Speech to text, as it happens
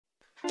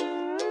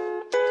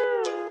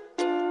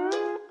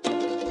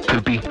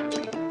poopy.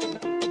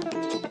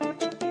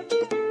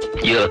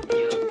 Yeah.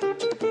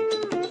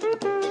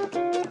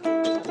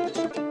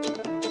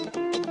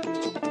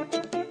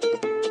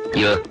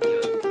 Yeah.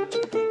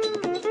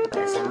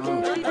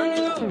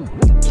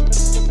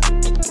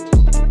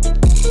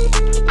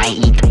 I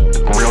eat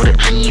grilled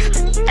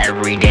cheese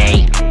every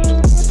day.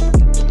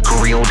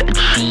 Grilled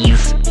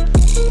cheese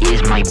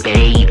is my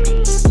bae.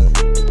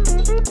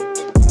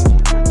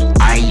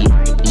 I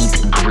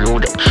eat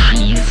grilled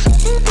cheese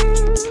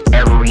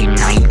every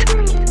night.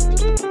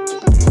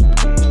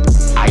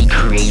 I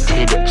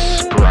created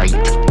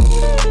Sprite.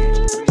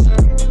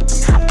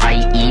 I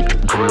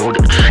eat grilled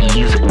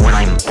cheese when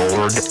I'm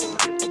bored.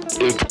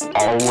 It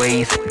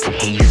always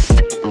tastes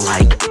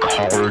like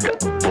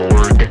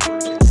cardboard.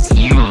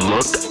 You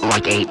look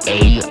like a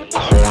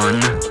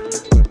acorn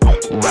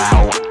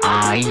while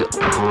I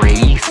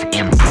praise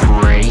and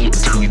pray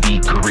to the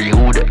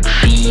grilled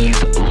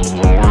cheese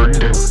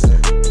lord.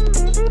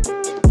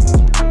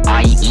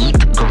 I eat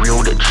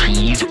grilled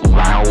cheese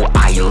while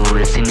I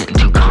listen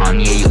to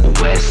Kanye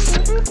West.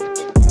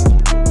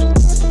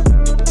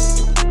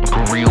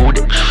 Grilled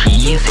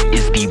cheese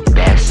is the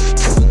best.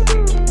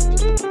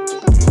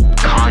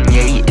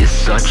 Kanye is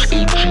such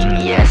a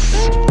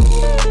genius.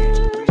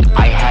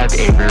 I have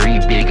a very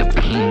big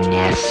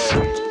penis.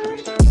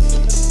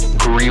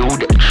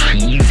 Grilled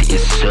cheese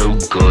is so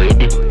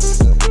good.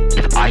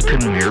 If I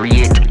could marry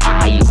it,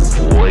 I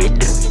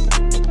would.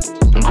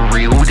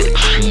 Grilled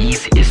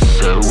cheese is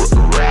so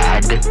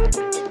rad.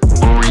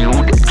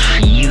 Grilled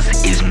cheese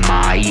is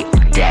my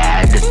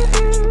dad.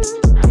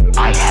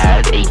 I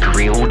have a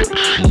grilled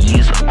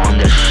cheese on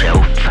the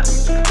shelf.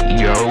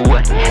 Yo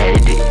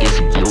head is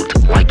built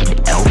like an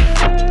elf.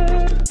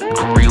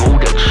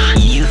 Grilled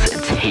cheese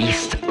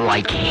tastes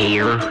like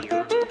hair.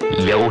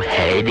 Yo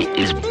head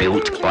is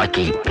built like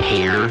a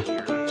pear.